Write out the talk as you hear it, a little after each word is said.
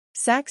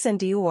Saks and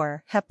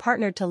Dior have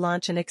partnered to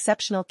launch an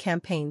exceptional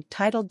campaign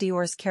titled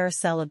Dior's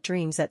Carousel of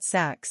Dreams at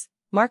Saks,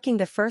 marking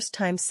the first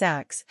time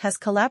Saks has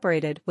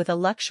collaborated with a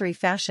luxury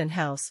fashion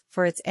house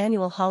for its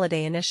annual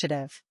holiday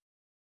initiative.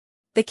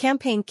 The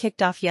campaign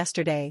kicked off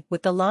yesterday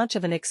with the launch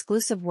of an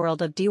exclusive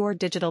World of Dior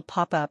digital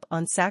pop-up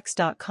on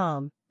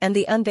Saks.com, and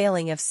the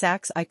unveiling of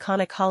Saks'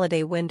 iconic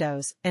holiday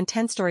windows and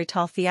 10-story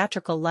tall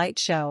theatrical light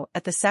show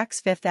at the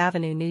Saks Fifth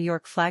Avenue New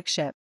York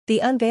flagship. The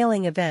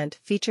unveiling event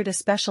featured a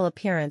special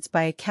appearance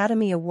by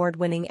Academy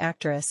Award-winning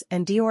actress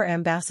and Dior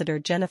ambassador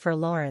Jennifer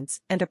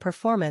Lawrence and a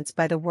performance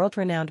by the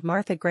world-renowned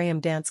Martha Graham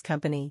Dance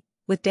Company,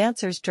 with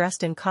dancers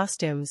dressed in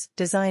costumes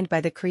designed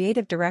by the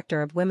creative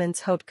director of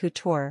women's haute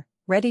couture,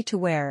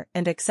 ready-to-wear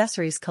and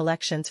accessories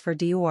collections for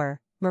Dior,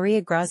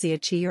 Maria Grazia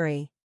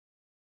Chiuri.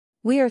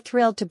 We are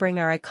thrilled to bring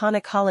our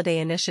iconic holiday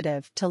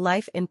initiative to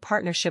life in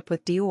partnership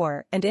with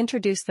Dior and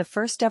introduce the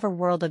first-ever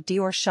World of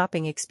Dior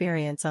shopping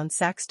experience on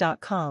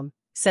Saks.com,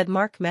 said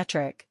Mark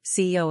Metrick,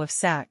 CEO of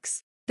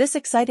Saks. This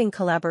exciting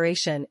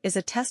collaboration is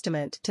a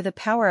testament to the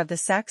power of the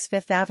Saks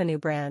Fifth Avenue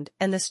brand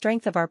and the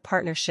strength of our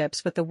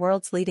partnerships with the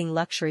world's leading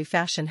luxury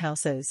fashion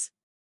houses.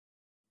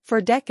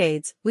 For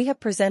decades, we have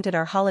presented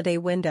our holiday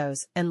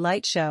windows and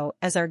light show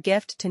as our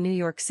gift to New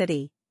York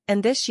City,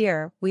 and this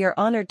year we are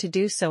honored to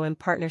do so in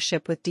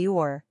partnership with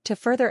Dior to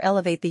further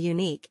elevate the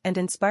unique and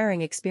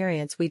inspiring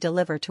experience we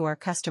deliver to our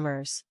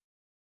customers.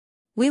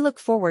 We look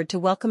forward to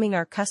welcoming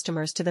our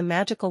customers to the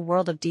magical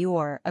world of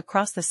Dior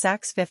across the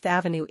Saks Fifth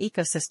Avenue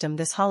ecosystem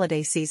this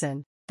holiday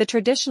season. The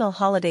traditional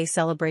holiday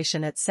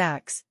celebration at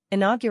Saks,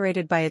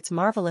 inaugurated by its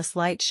marvelous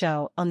light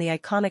show on the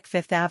iconic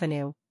Fifth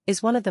Avenue,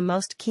 is one of the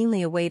most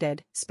keenly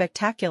awaited,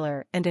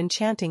 spectacular and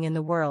enchanting in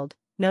the world,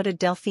 noted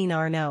Delphine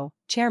Arnault,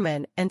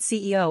 chairman and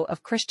CEO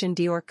of Christian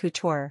Dior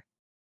Couture.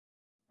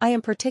 I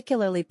am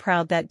particularly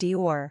proud that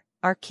Dior,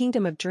 our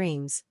kingdom of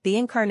dreams, the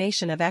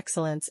incarnation of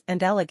excellence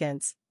and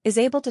elegance, is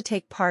able to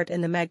take part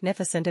in the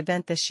magnificent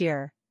event this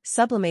year,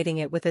 sublimating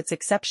it with its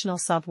exceptional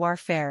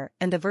savoir-faire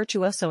and the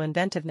virtuoso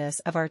inventiveness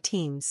of our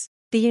teams.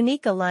 The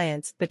unique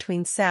alliance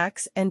between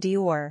Saks and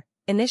Dior,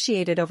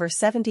 initiated over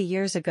 70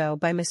 years ago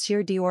by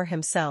Monsieur Dior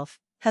himself,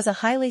 has a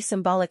highly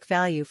symbolic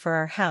value for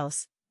our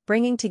house,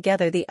 bringing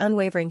together the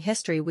unwavering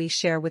history we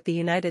share with the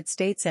United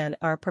States and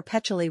our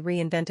perpetually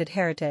reinvented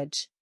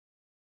heritage.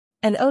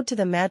 An ode to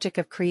the magic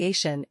of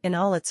creation in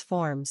all its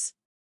forms.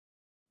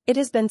 It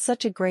has been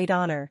such a great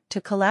honor to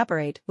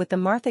collaborate with the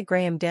Martha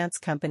Graham Dance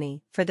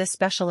Company for this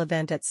special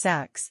event at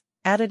Saks,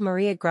 added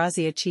Maria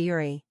Grazia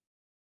Chiuri.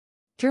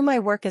 Through my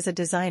work as a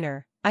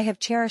designer, I have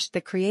cherished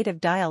the creative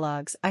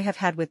dialogues I have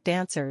had with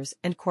dancers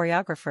and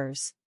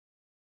choreographers.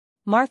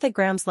 Martha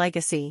Graham's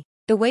legacy,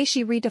 the way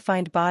she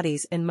redefined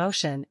bodies in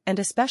motion and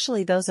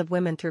especially those of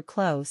women through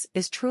clothes,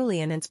 is truly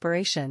an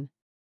inspiration.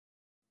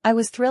 I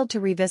was thrilled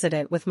to revisit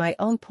it with my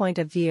own point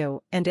of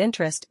view and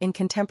interest in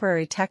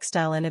contemporary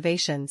textile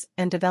innovations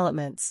and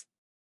developments.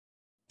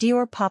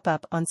 Dior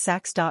pop-up on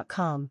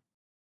Saks.com.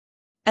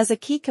 As a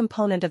key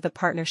component of the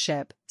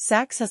partnership,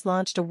 Saks has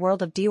launched a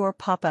World of Dior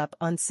pop-up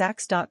on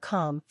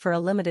Saks.com for a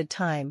limited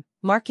time,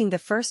 marking the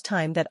first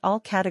time that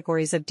all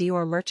categories of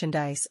Dior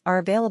merchandise are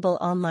available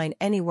online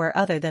anywhere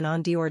other than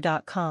on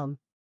Dior.com.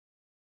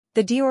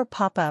 The Dior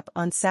pop-up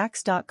on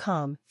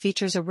Saks.com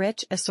features a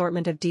rich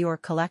assortment of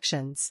Dior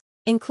collections,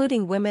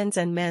 including women's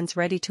and men's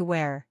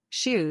ready-to-wear,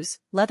 shoes,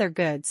 leather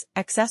goods,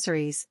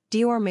 accessories,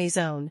 Dior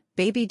Maison,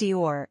 Baby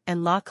Dior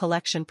and La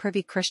Collection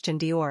Privy Christian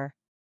Dior.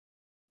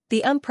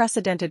 The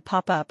unprecedented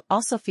pop-up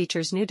also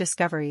features new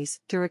discoveries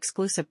through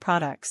exclusive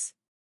products.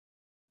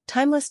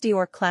 Timeless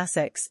Dior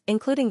classics,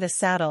 including the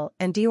saddle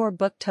and Dior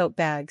book tote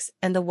bags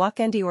and the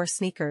walk-in Dior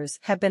sneakers,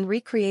 have been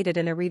recreated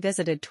in a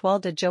revisited toile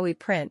de Joie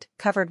print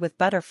covered with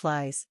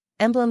butterflies,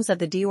 emblems of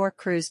the Dior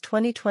Cruise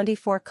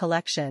 2024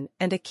 collection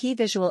and a key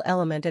visual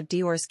element of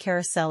Dior's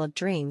Carousel of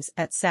Dreams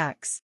at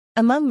Saks.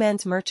 Among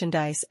men's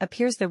merchandise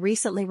appears the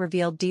recently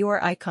revealed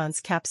Dior Icons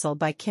capsule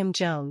by Kim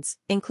Jones,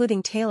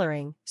 including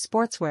tailoring,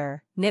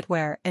 sportswear,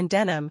 knitwear and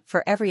denim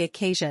for every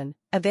occasion,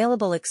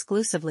 available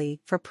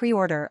exclusively for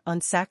pre-order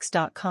on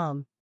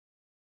Saks.com.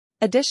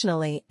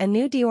 Additionally, a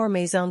new Dior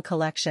Maison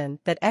collection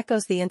that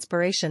echoes the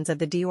inspirations of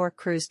the Dior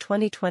Cruise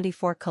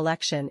 2024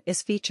 collection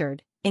is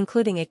featured,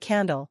 including a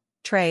candle,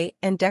 tray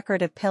and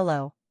decorative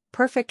pillow,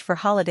 perfect for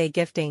holiday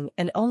gifting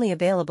and only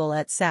available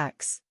at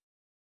Saks.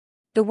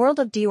 The World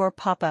of Dior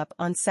pop-up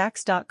on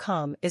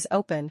Saks.com is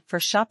open for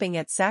shopping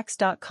at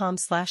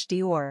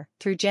Saks.com/Dior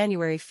through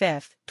January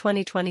 5,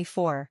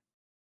 2024.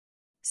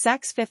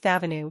 Saks Fifth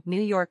Avenue,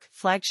 New York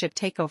flagship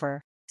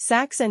takeover.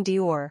 Saks and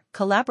Dior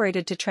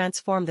collaborated to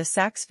transform the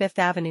Saks Fifth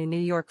Avenue New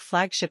York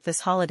flagship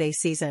this holiday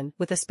season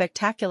with a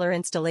spectacular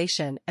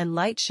installation and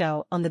light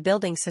show on the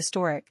building's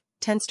historic,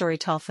 10-story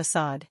tall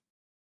facade.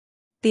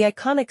 The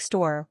iconic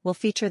store will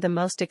feature the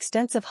most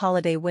extensive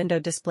holiday window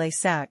display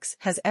Saks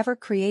has ever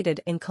created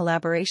in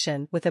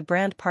collaboration with a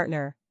brand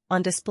partner,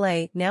 on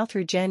display now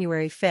through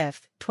January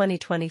 5,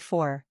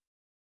 2024.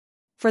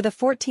 For the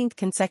 14th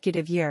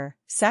consecutive year,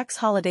 Saks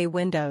holiday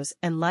windows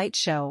and light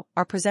show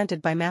are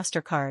presented by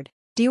MasterCard.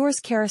 Dior's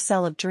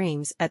Carousel of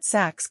Dreams at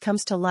Saks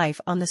comes to life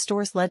on the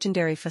store's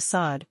legendary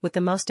facade with the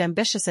most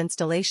ambitious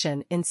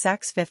installation in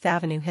Saks Fifth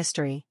Avenue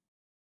history.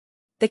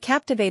 The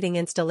captivating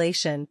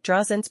installation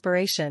draws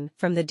inspiration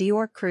from the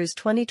Dior Cruise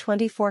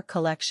 2024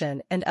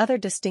 collection and other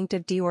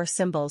distinctive Dior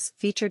symbols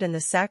featured in the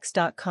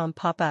Saks.com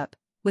pop-up,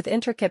 with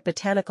intricate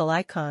botanical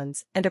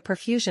icons and a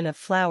profusion of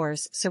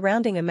flowers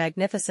surrounding a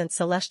magnificent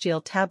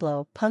celestial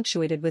tableau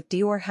punctuated with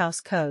Dior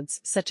house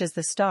codes such as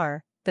the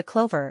star, the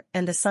clover,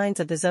 and the signs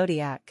of the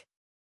zodiac.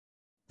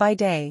 By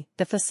day,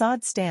 the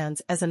facade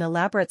stands as an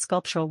elaborate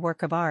sculptural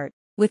work of art,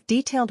 with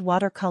detailed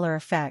watercolor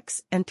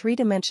effects and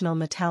three-dimensional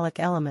metallic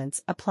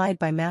elements applied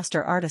by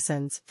master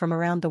artisans from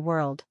around the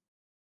world.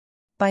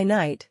 By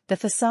night, the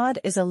facade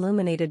is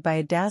illuminated by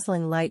a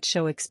dazzling light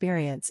show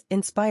experience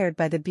inspired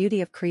by the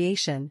beauty of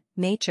creation,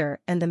 nature,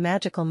 and the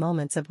magical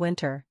moments of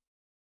winter.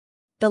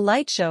 The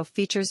light show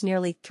features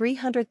nearly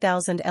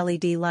 300,000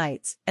 LED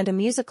lights and a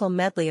musical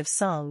medley of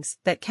songs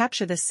that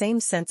capture the same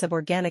sense of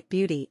organic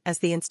beauty as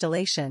the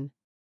installation.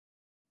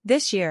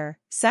 This year,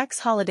 Saks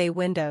holiday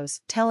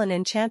windows tell an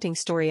enchanting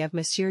story of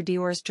Monsieur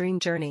Dior's dream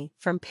journey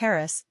from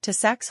Paris to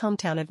Saks'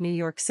 hometown of New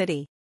York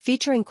City,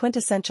 featuring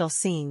quintessential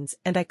scenes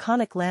and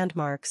iconic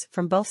landmarks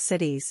from both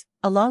cities,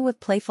 along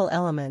with playful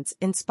elements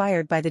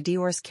inspired by the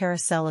Dior's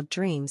Carousel of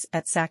Dreams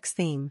at Saks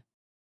theme.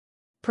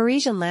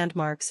 Parisian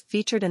landmarks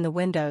featured in the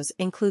windows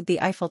include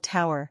the Eiffel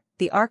Tower,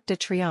 the Arc de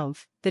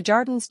Triomphe, the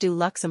Jardins du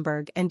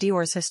Luxembourg, and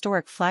Dior's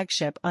historic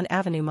flagship on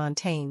Avenue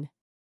Montaigne.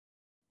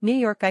 New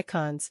York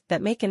icons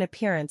that make an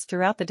appearance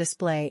throughout the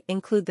display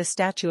include the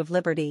Statue of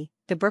Liberty,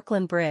 the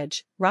Brooklyn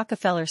Bridge,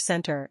 Rockefeller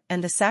Center,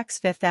 and the Saks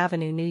Fifth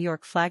Avenue New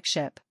York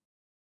flagship.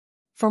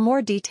 For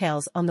more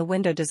details on the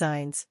window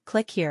designs,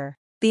 click here.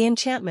 The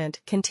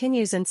enchantment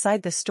continues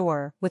inside the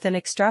store with an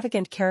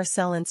extravagant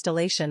carousel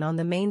installation on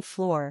the main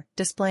floor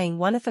displaying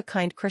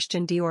one-of-a-kind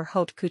Christian Dior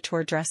haute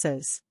couture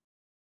dresses.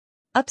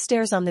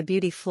 Upstairs on the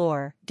beauty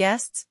floor,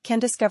 guests can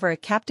discover a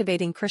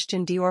captivating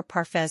Christian Dior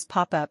Parfait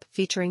pop-up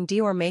featuring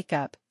Dior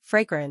makeup,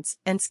 fragrance,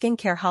 and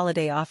skincare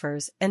holiday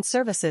offers and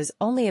services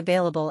only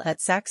available at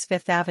Saks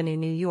Fifth Avenue,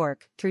 New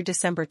York through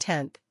December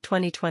 10,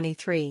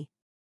 2023.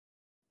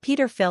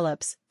 Peter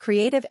Phillips,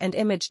 creative and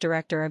image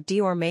director of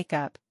Dior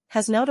Makeup,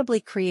 has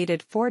notably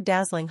created 4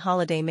 dazzling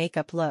holiday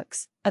makeup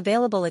looks,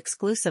 available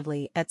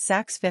exclusively at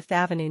Saks Fifth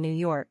Avenue, New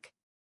York.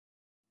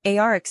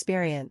 AR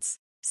experience.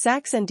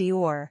 Saks and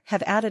Dior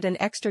have added an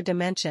extra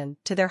dimension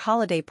to their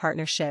holiday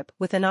partnership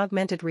with an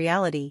augmented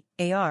reality,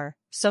 AR,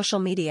 social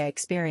media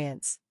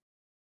experience.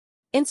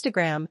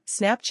 Instagram,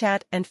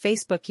 Snapchat, and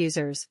Facebook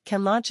users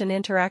can launch an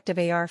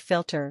interactive AR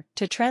filter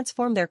to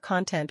transform their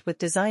content with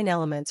design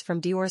elements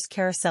from Dior's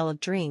Carousel of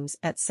Dreams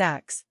at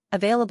Saks,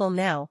 available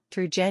now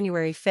through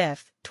January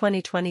 5,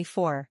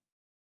 2024.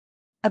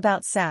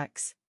 About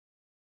Saks.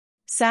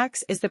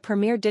 Saks is the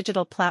premier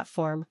digital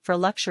platform for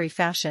luxury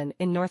fashion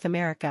in North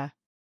America.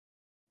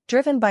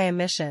 Driven by a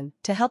mission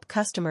to help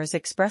customers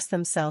express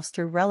themselves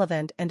through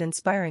relevant and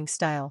inspiring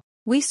style,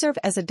 we serve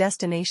as a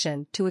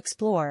destination to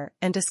explore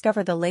and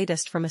discover the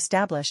latest from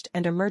established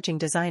and emerging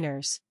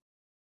designers.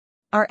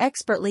 Our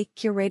expertly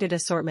curated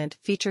assortment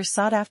features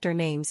sought-after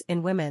names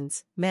in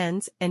women's,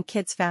 men's, and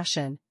kids'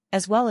 fashion,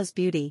 as well as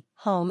beauty,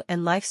 home,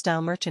 and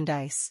lifestyle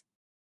merchandise.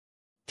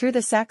 Through the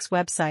Saks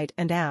website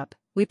and app,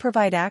 we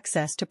provide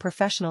access to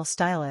professional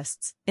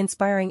stylists,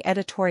 inspiring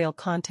editorial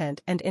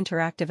content, and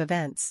interactive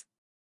events.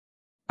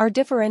 Our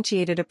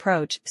differentiated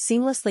approach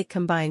seamlessly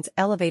combines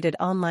elevated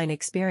online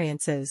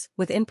experiences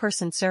with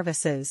in-person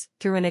services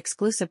through an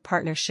exclusive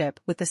partnership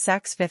with the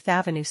Saks Fifth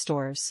Avenue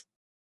stores.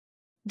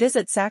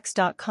 Visit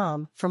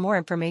Saks.com for more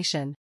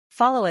information.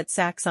 Follow at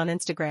Saks on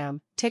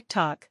Instagram,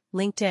 TikTok,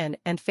 LinkedIn,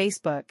 and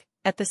Facebook,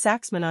 at The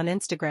Saksman on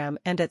Instagram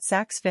and at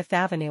Saks Fifth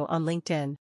Avenue on LinkedIn.